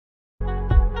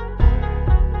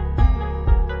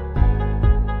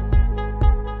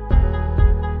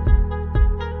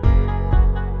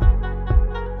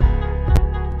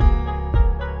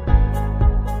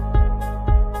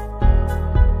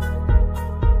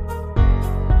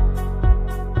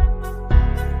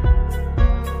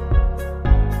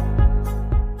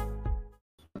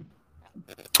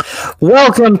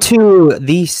Welcome to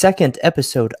the second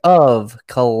episode of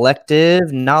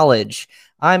Collective Knowledge.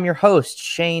 I'm your host,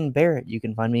 Shane Barrett. You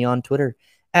can find me on Twitter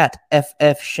at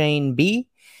FFShaneB.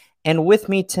 And with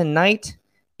me tonight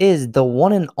is the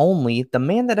one and only, the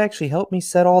man that actually helped me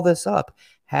set all this up,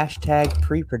 hashtag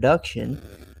pre-production,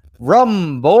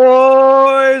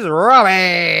 Rumboyz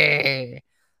Robbie.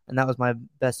 And that was my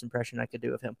best impression I could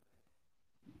do of him.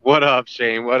 What up,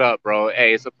 Shane? What up, bro?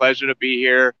 Hey, it's a pleasure to be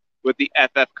here with the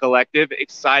FF Kollectiv.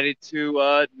 Excited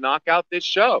to knock out this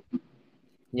show.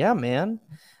 Yeah, man.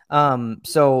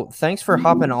 So thanks for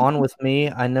hopping on with me.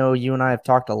 I know you and I have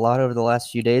talked a lot over the last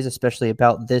few days, especially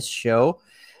about this show.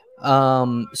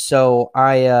 So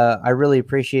I really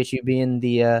appreciate you being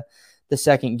the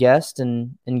second guest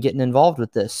and getting involved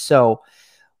with this. So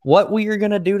what we are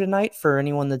gonna do tonight, for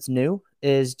anyone that's new,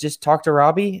 is just talk to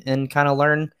Robbie and kind of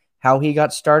learn how he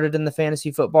got started in the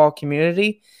fantasy football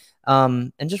community,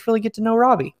 and just really get to know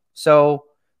Robbie. So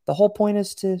the whole point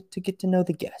is to get to know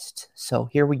the guest. So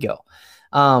here we go.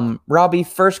 Robbie,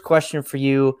 first question for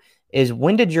you is,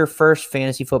 when did your first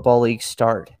fantasy football league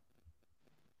start?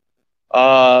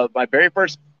 My very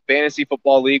first fantasy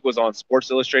football league was on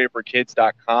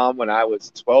sportsillustratedforkids.com when I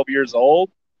was 12 years old.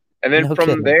 And then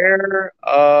from there,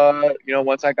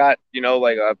 once I got,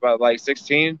 about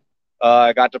 16,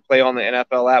 I got to play on the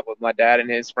NFL app with my dad and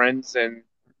his friends, and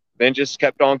then just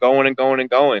kept on going and going and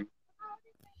going.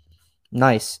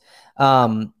 Nice.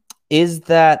 Is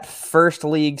that first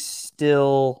league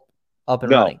still up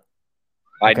and running?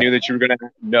 I knew that you were going to.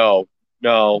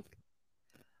 No.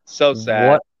 So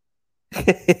sad.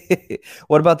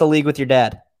 What about the league with your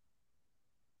dad?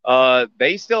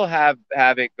 They still have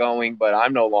it going, but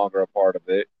I'm no longer a part of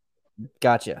it.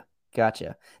 Gotcha.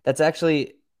 That's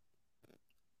actually,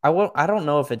 I don't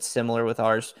know if it's similar with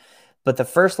ours, but the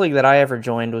first league that I ever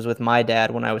joined was with my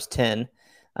dad when I was 10.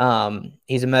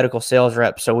 He's a medical sales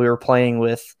rep, so we were playing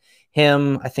with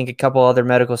him, I think a couple other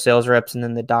medical sales reps, and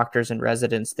then the doctors and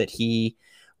residents that he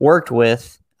worked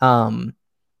with. And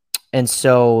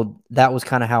so that was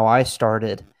kind of how I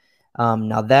started.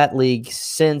 Now that league,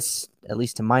 since, at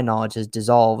least to my knowledge, has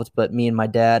dissolved, but me and my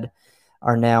dad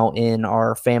are now in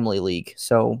our family league.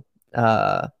 So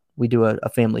we do a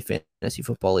family fantasy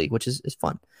football league, which is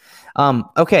fun.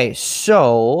 Okay,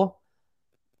 so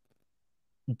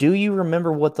do you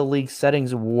remember what the league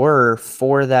settings were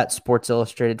for that Sports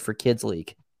Illustrated for Kids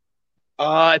league?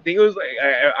 I think it was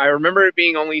I remember it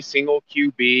being only single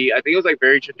QB. I think it was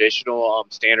very traditional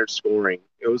standard scoring.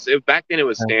 Back then it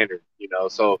was standard,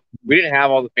 so we didn't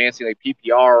have all the fancy PPR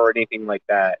or anything like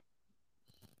that.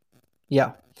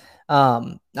 Yeah.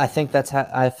 I think that's how,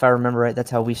 if I remember right, that's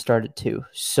how we started too.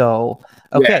 So,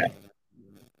 okay. Yeah.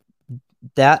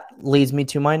 That leads me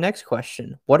to my next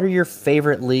question. What are your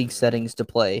favorite league settings to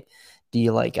play? Do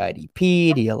you like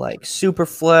IDP? Do you like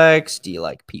Superflex? Do you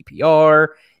like PPR?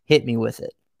 Hit me with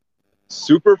it.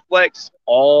 Superflex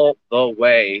all the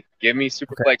way. Give me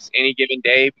Superflex any given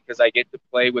day because I get to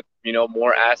play with,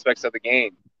 more aspects of the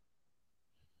game.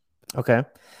 Okay.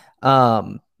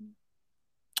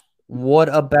 What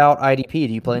about IDP?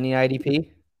 Do you play any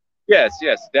IDP? Yes,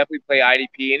 definitely play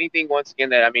IDP. Anything, once again,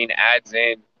 that adds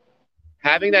in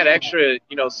having that extra,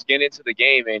 skin into the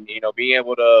game and, being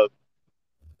able to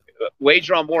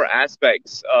wager on more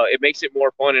aspects. It makes it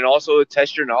more fun, and also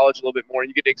test your knowledge a little bit more, and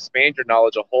you get to expand your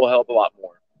knowledge a whole hell of a lot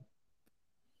more.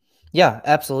 Yeah,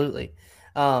 absolutely.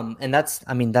 And that's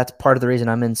part of the reason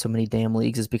I'm in so many damn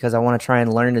leagues, is because I want to try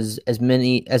and learn as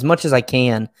much as I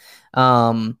can.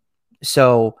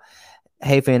 So,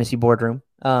 hey, Fantasy Boardroom,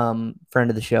 friend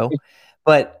of the show.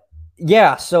 But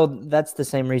yeah, so that's the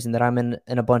same reason that I'm in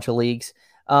a bunch of leagues.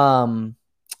 Well,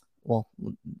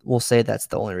 we'll say that's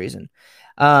the only reason.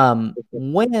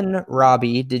 When,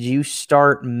 Robbie, did you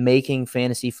start making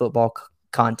fantasy football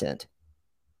content?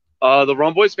 The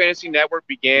Rumboyz Fantasy Network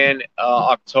began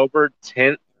October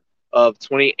 10th of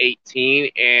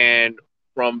 2018, and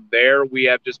from there we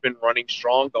have just been running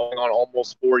strong, going on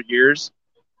almost 4 years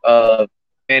of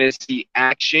fantasy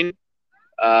action.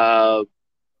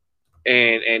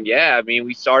 And yeah,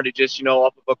 we started just,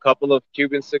 off of a couple of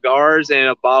Cuban cigars and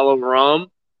a bottle of rum.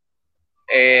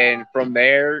 And from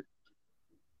there,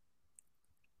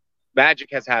 magic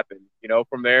has happened.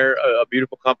 From there, a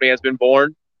beautiful company has been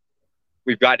born.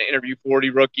 We've gotten to interview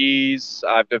 40 rookies.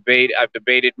 I've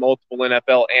debated multiple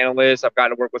NFL analysts. I've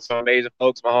gotten to work with some amazing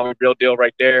folks. My homie Real Deal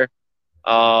right there.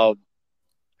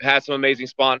 Had some amazing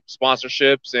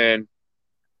sponsorships and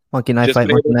Monkey Knife Fight.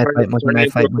 Monkey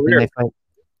Knife Fight.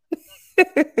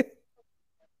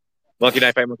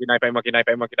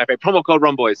 Promo code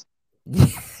Rumboyz.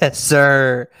 Yes,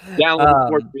 sir. Download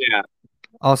Sports Me app.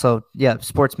 Also, yeah,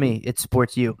 Sports Me. It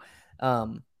sports you.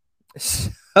 Um,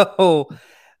 so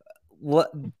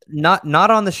what?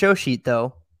 Not on the show sheet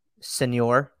though,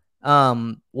 Senor.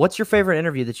 What's your favorite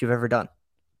interview that you've ever done?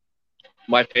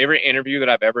 My favorite interview that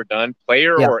I've ever done,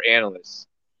 player Yeah, or analyst?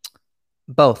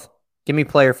 both. Give me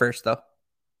player first though.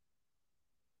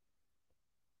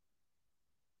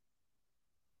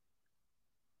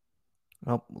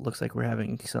 Oh, looks like we're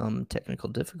having some technical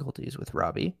difficulties with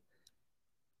Robbie.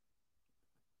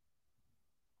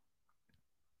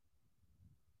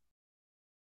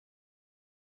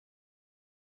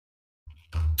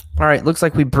 All right, looks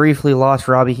like we briefly lost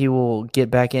Robbie. He will get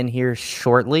back in here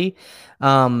shortly.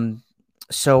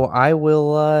 So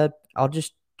I'll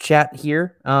just chat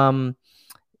here.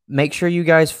 Make sure you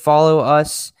guys follow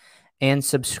us and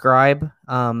subscribe.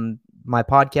 My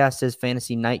podcast is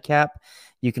Fantasy Nightcap.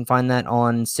 You can find that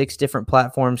on 6 different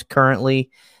platforms currently,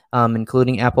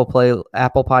 including Apple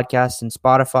Podcasts, and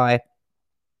Spotify.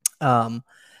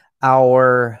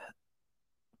 Our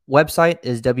website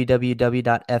is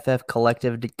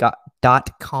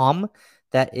www.ffkollectiv.com.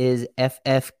 That is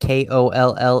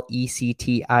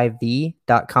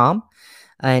FFKOLLECTIV.com.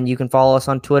 And you can follow us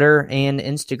on Twitter and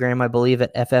Instagram, I believe,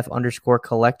 at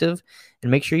FF_collective. And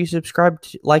make sure you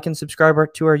like and subscribe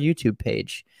to our YouTube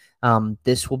page.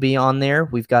 This will be on there.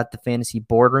 We've got the Fantasy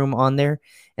Boardroom on there.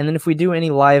 And then if we do any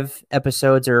live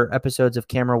episodes or episodes of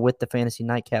camera with the Fantasy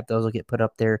Nightcap, those will get put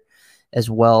up there as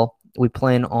well. We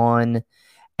plan on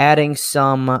adding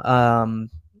some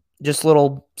just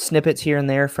little snippets here and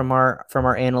there from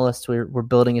our analysts. We're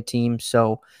building a team,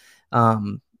 so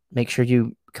make sure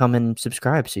you come and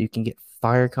subscribe so you can get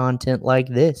fire content like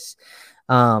this.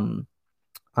 All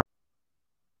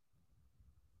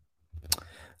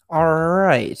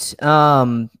right.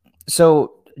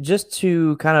 So just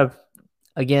to kind of,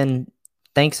 again,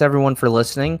 thanks everyone for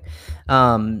listening.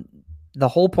 The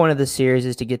whole point of this series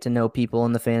is to get to know people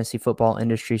in the fantasy football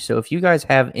industry. So if you guys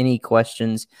have any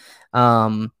questions,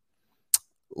 let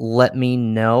me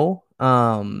know.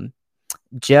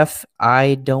 Jeff,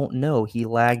 I don't know. He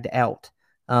lagged out,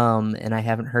 and I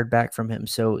haven't heard back from him.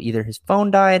 So either his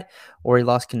phone died or he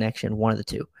lost connection, one of the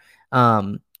two.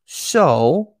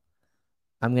 So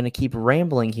I'm going to keep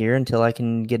rambling here until I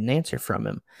can get an answer from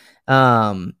him.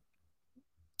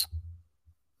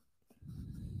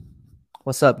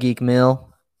 What's up, Geek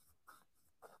Mill?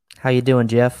 How you doing,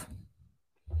 Jeff?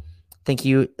 Think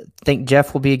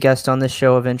Jeff will be a guest on this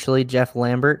show eventually. Jeff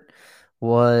Lambert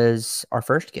was our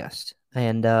first guest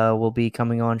and will be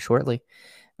coming on shortly.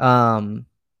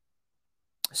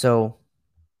 So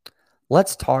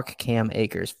let's talk Cam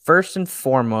Akers. First and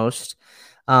foremost,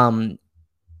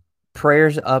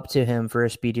 prayers up to him for a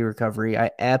speedy recovery. I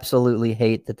absolutely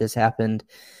hate that this happened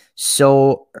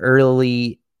so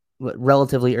early,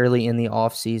 relatively early in the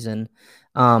offseason.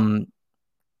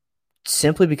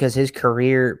 Simply because his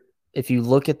career, if you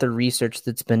look at the research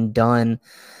that's been done,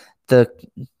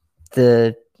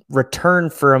 the return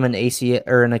from an ACL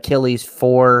or an Achilles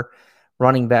for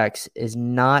running backs is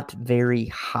not very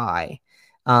high.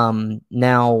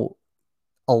 Now,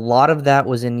 a lot of that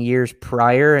was in years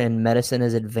prior, and medicine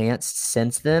has advanced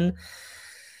since then.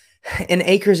 And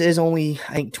Akers is only,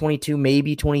 I think, 22,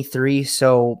 maybe 23.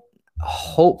 So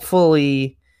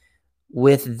hopefully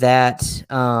with that,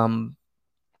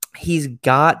 he's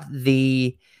got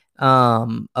the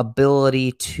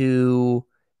ability to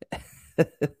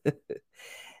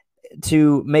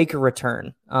to make a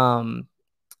return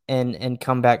and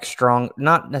come back strong.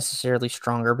 Not necessarily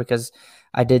stronger, because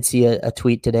I did see a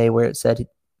tweet today where it said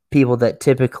people that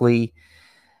typically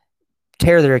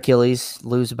tear their Achilles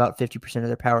lose about 50% of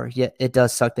their power. Yet it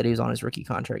does suck that he was on his rookie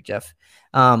contract, Jeff.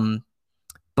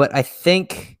 But I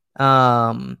think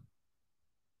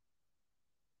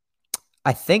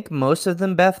most of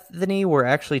them, Bethany, were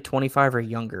actually 25 or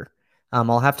younger.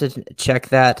 I'll have to check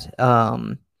that.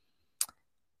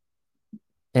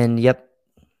 And yep,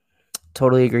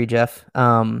 totally agree, Jeff.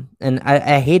 And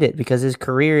I hate it because his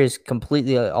career is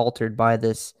completely altered by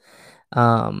this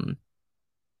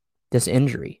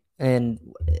injury. And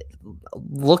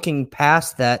looking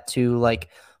past that to, like,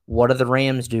 what do the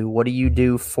Rams do? What do you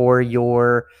do for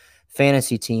your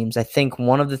fantasy teams? I think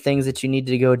one of the things that you need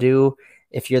to go do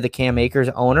if you're the Cam Akers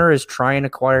owner is try and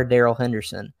acquire Darrell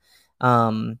Henderson.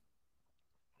 I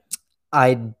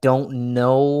don't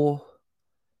know.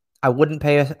 I wouldn't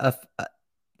pay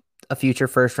a future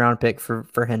first round pick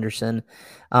for Henderson.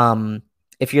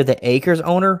 If you're the Akers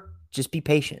owner, just be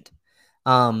patient.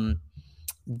 The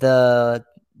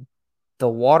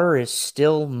water is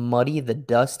still muddy. The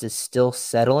dust is still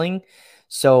settling.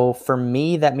 So for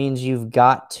me, that means you've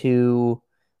got to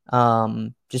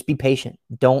just be patient.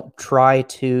 Don't try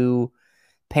to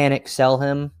panic sell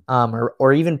him,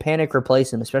 or even panic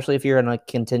replace him, especially if you're in a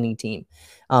contending team.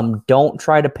 Don't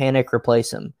try to panic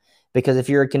replace him, because if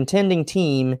you're a contending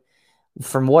team,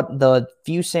 from what the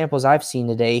few samples I've seen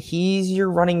today, he's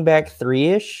your running back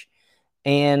 3-ish,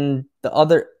 and the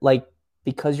other, like,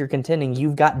 because you're contending,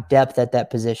 you've got depth at that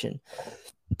position.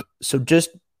 So just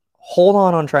hold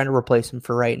on trying to replace him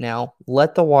for right now.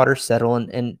 Let the water settle,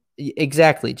 and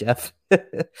exactly, Jeff.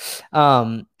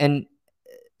 And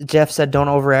Jeff said, "Don't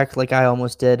overact like I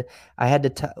almost did." I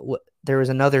had to. There was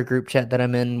another group chat that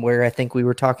I'm in where I think we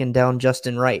were talking down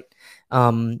Justin Wright,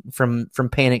 from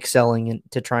panic selling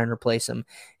to try and replace him.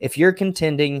 If you're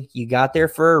contending, you got there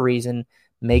for a reason.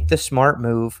 Make the smart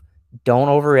move. Don't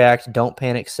overreact. Don't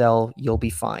panic sell. You'll be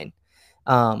fine.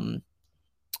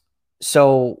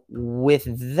 So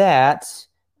with that,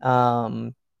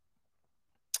 I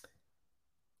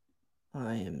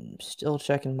am still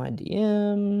checking my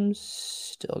DMs.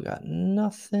 Still got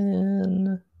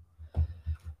nothing.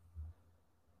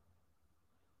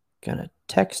 Gonna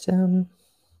text him.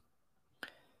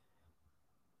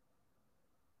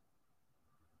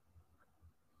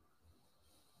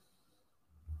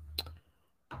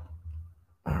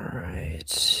 All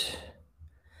right.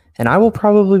 And I will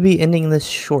probably be ending this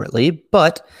shortly,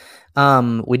 but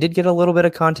we did get a little bit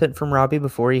of content from Robbie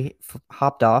before he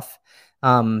hopped off.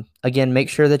 Again, make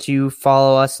sure that you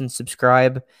follow us and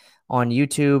subscribe on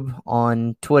YouTube,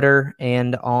 on Twitter,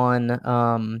 and on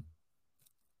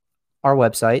our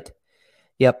website.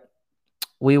 Yep.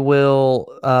 We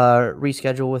will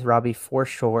reschedule with Robbie for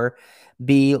sure.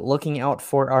 Be looking out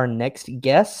for our next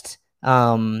guest.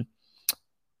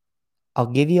 I'll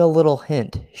give you a little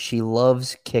hint. She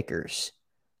loves kickers.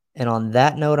 And on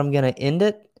that note, I'm going to end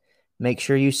it. Make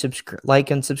sure you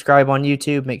like and subscribe on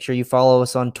YouTube. Make sure you follow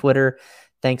us on Twitter.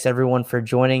 Thanks, everyone, for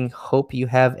joining. Hope you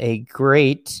have a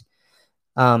great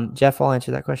Jeff, I'll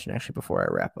answer that question actually before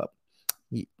I wrap up.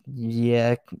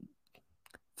 Yeah.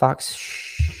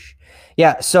 Fox.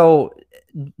 Yeah, so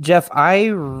Jeff, I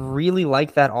really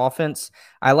like that offense.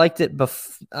 I liked it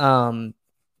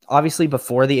obviously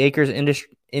before the Akers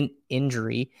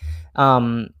injury.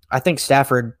 I think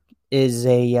Stafford is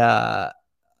a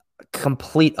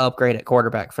complete upgrade at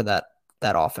quarterback for that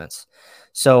offense.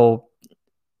 So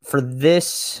for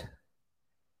this,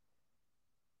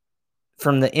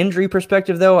 from the injury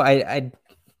perspective, though, I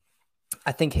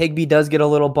think Higbee does get a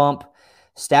little bump.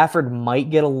 Stafford might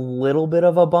get a little bit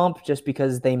of a bump just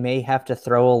because they may have to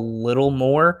throw a little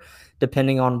more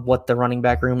depending on what the running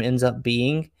back room ends up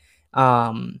being.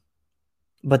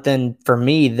 But then for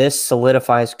me, this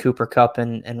solidifies Cooper Kupp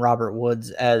and Robert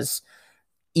Woods as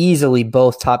easily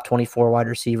both top 24 wide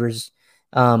receivers,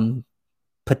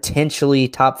 potentially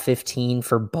top 15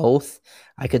 for both.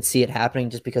 I could see it happening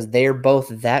just because they're both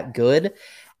that good.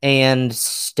 And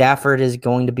Stafford is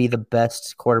going to be the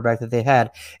best quarterback that they had.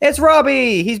 It's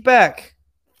Robbie. He's back.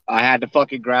 I had to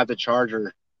fucking grab the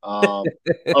charger.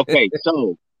 Okay,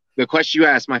 so the question you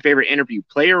asked, my favorite interview,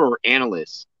 player or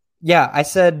analyst? Yeah, I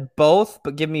said both,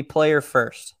 but give me player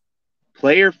first.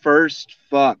 Player first,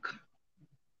 fuck.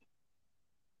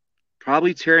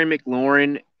 Probably Terry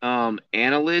McLaurin,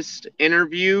 analyst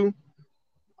interview.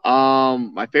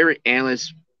 My favorite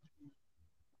analyst,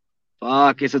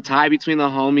 fuck, it's a tie between the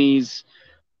homies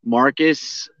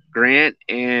Marcus Grant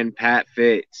and Pat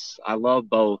Fitz. I love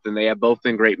both, and they have both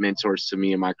been great mentors to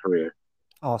me in my career.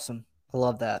 Awesome. I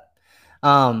love that.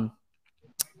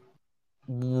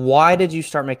 Why did you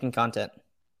start making content?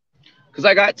 Because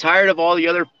I got tired of all the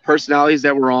other personalities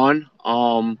that were on.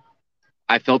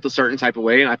 I felt a certain type of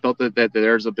way, and I felt that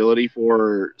there's ability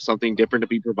for something different to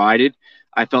be provided.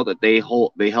 I felt that they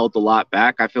held a lot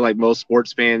back. I feel like most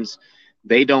sports fans,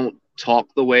 they don't talk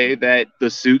the way that the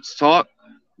suits talk.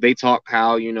 They talk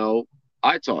how,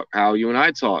 I talk, how you and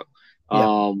I talk.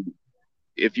 Yeah.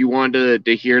 If you wanted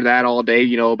to hear that all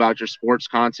day, about your sports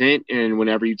content, and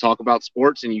whenever you talk about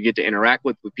sports and you get to interact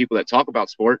with people that talk about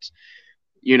sports,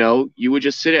 you would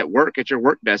just sit at work at your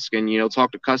work desk and,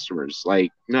 talk to customers.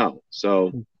 Like, no.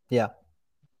 So yeah,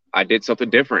 I did something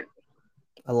different.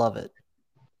 I love it.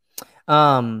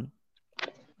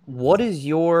 What is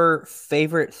your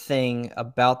favorite thing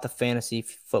about the fantasy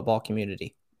football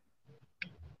community?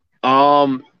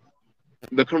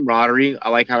 The camaraderie. I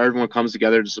like how everyone comes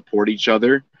together to support each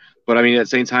other. But I mean, at the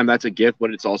same time, that's a gift,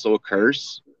 but it's also a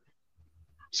curse.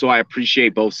 So I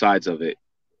appreciate both sides of it.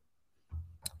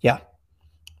 Yeah.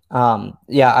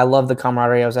 Yeah, I love the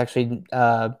camaraderie. I was actually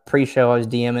pre-show, I was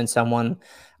DMing someone.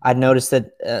 I'd noticed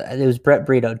that it was Brett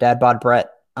Brito, Dad Bod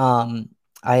Brett. I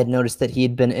had noticed that he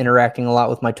had been interacting a lot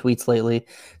with my tweets lately.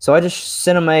 So I just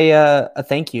sent him a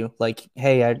thank you. Like,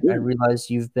 hey, I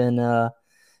realized you've been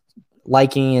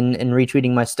liking and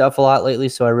retweeting my stuff a lot lately,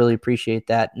 so I really appreciate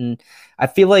that. And I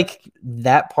feel like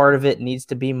that part of it needs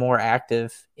to be more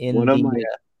active in One of my, the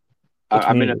I'm in a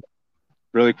community.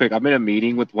 really quick. I'm in a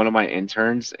meeting with one of my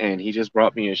interns, and he just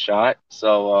brought me a shot.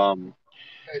 So,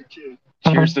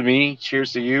 cheers to me,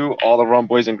 cheers to you, all the rum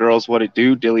boys and girls. What it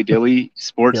do, dilly dilly,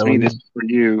 sports me. This Dilly, is for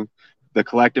you, the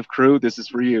collective crew. This is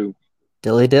for you.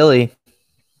 dilly, dilly.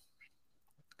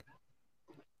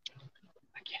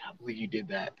 I cannot believe you did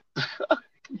that.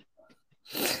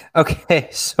 Okay,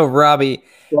 so Robbie,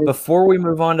 before we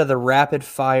move on to the rapid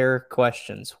fire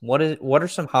questions, what are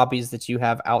some hobbies that you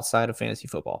have outside of fantasy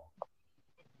football?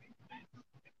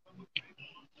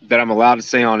 That I'm allowed to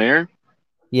say on air.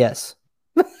 Yes.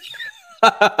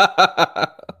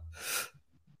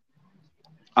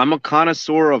 I'm a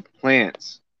connoisseur of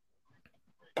plants.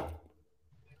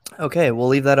 Okay, we'll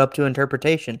leave that up to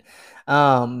interpretation.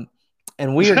 And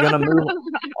we are going to move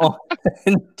on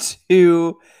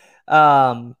to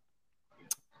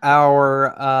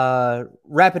our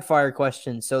rapid fire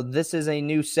questions. So this is a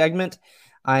new segment.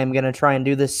 I am going to try and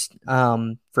do this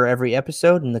for every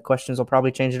episode, and the questions will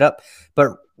probably change it up.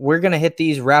 But we're going to hit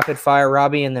these rapid fire,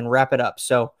 Robbie, and then wrap it up.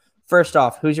 So first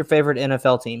off, who's your favorite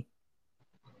NFL team?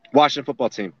 Washington football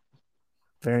team.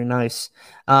 Very nice.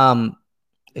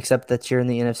 Except that you're in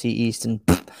the NFC East. And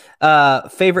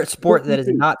favorite sport that is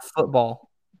not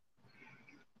football?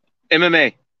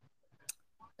 MMA.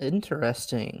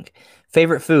 Interesting.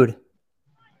 Favorite food?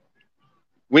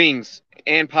 Wings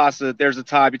and pasta. There's a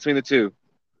tie between the two.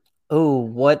 Oh,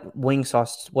 what wing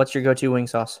sauce? What's your go-to wing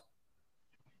sauce?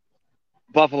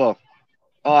 Buffalo.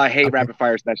 Oh, I hate rapid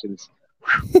fire sessions.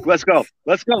 Let's go.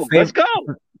 Let's go. Let's go.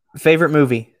 Favorite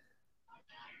movie?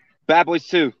 Bad Boys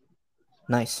 2.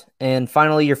 Nice. And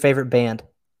finally, your favorite band?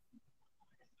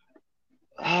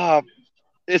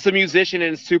 It's a musician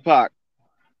and it's Tupac.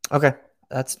 Okay.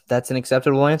 That's an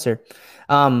acceptable answer.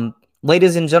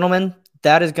 Ladies and gentlemen,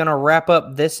 that is going to wrap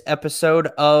up this episode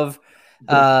of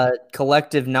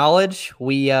Collective Knowledge.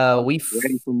 We ready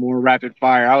for more rapid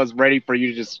fire. I was ready for you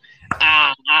to just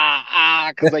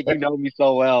because like you know me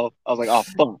so well. I was like, oh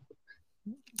fuck.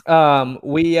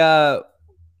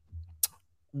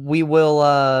 We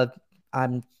will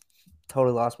I'm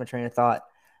totally lost my train of thought.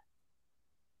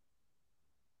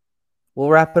 We'll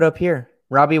wrap it up here.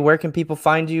 Robbie, where can people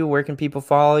find you? Where can people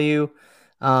follow you?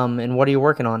 And what are you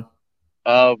working on?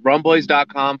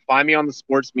 Rumboyz.com. Find me on the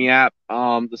Sports Me app.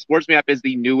 The Sports Me app is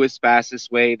the newest, fastest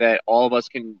way that all of us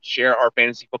can share our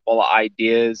fantasy football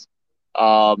ideas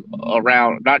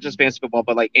around not just fantasy football,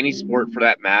 but like any sport for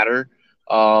that matter.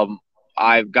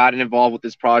 I've gotten involved with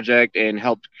this project and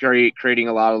helped creating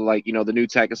a lot of like, you know, the new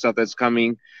tech and stuff that's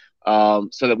coming so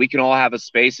that we can all have a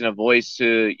space and a voice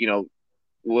to, you know,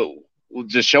 we'll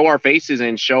just show our faces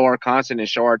and show our content and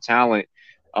show our talent.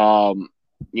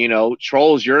 You know,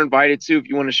 trolls, you're invited too if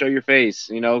you want to show your face.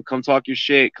 You know, come talk your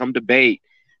shit, come debate.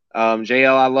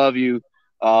 JL, I love you.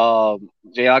 JL,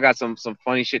 I got some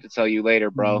funny shit to tell you later,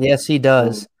 bro. Yes, he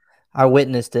does. I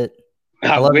witnessed it.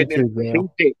 I love you too, JL.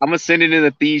 I'm gonna send it in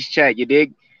the Thieves chat, you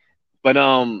dig? But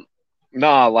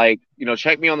nah, like, you know,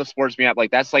 check me on the Sports Me app.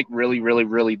 Like that's like really, really,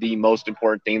 really the most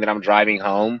important thing that I'm driving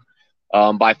home.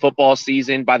 By football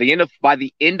season, by the end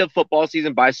of football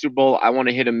season, by Super Bowl, I want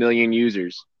to hit 1 million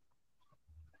users.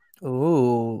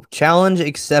 Ooh, challenge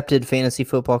accepted, fantasy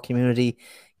football community.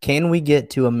 Can we get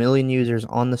to 1 million users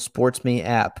on the Sports Me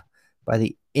app by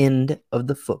the end of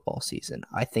the football season?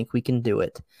 I think we can do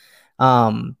it.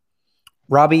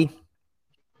 Robbie,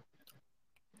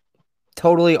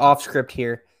 totally off script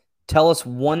here. Tell us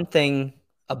one thing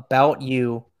about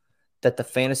you that the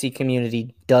fantasy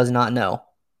community does not know,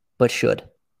 but should.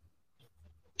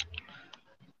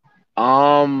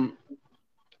 I'll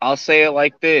say it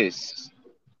like this.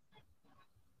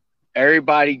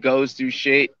 Everybody goes through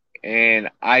shit and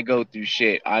I go through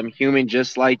shit. I'm human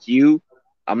just like you.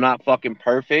 I'm not fucking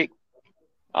perfect.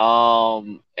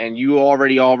 And you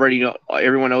already know,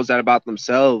 everyone knows that about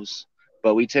themselves,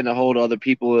 but we tend to hold other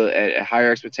people at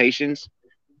higher expectations,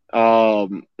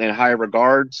 and higher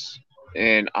regards.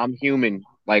 And I'm human.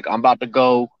 Like I'm about to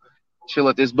go chill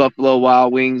at this Buffalo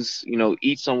Wild Wings, you know,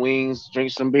 eat some wings,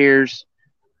 drink some beers,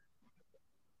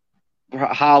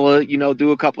 holla, you know,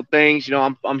 do a couple things. You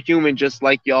know, I'm human just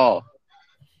like y'all.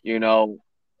 You know,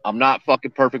 I'm not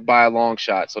fucking perfect by a long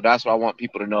shot. So that's what I want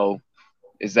people to know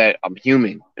is that I'm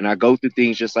human and I go through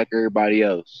things just like everybody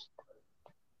else.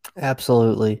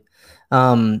 Absolutely.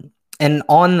 And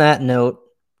on that note,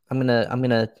 I'm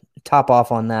gonna top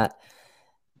off on that.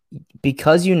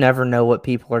 Because you never know what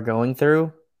people are going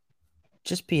through,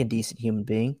 just be a decent human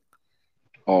being.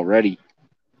 Already.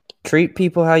 Treat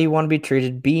people how you want to be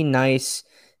treated. Be nice.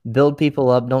 Build people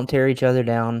up. Don't tear each other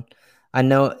down. I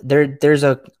know there's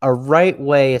a right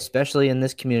way, especially in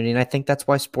this community, and I think that's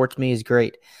why Sports Me is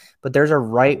great. But there's a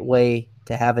right way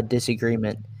to have a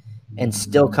disagreement and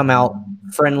still come out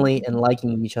friendly and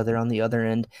liking each other on the other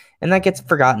end. And that gets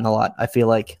forgotten a lot, I feel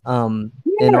like,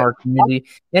 in our community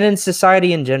and in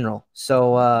society in general.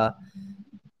 So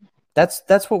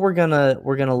that's what we're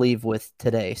gonna leave with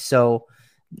today. So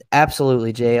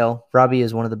absolutely, JL. Robbie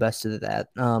is one of the best at that.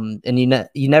 And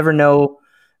you never know,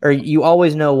 or you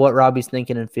always know what Robbie's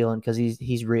thinking and feeling because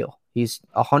he's real. He's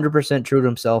 100% true to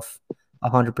himself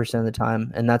 100% of the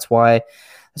time, and that's why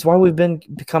we've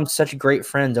become such great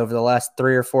friends over the last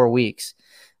 3 or 4 weeks.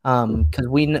 Because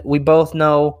we both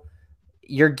know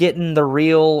you're getting the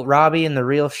real Robbie and the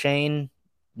real Shane.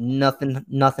 Nothing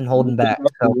holding back.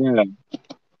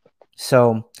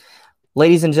 So,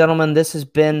 ladies and gentlemen, this has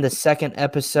been the second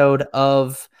episode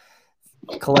of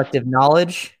Kollectiv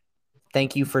Knowledge.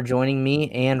 Thank you for joining me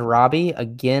and Robbie.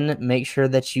 Again, make sure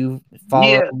that you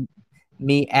follow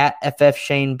me at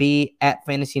FFShaneB, at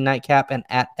Fantasy Nightcap, and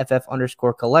at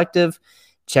FF_Kollectiv.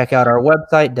 Check out our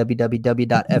website,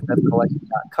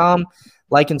 www.ffkollectiv.com.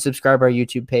 Like and subscribe our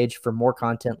YouTube page for more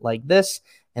content like this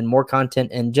and more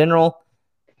content in general.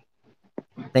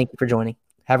 Thank you for joining.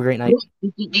 Have a great night.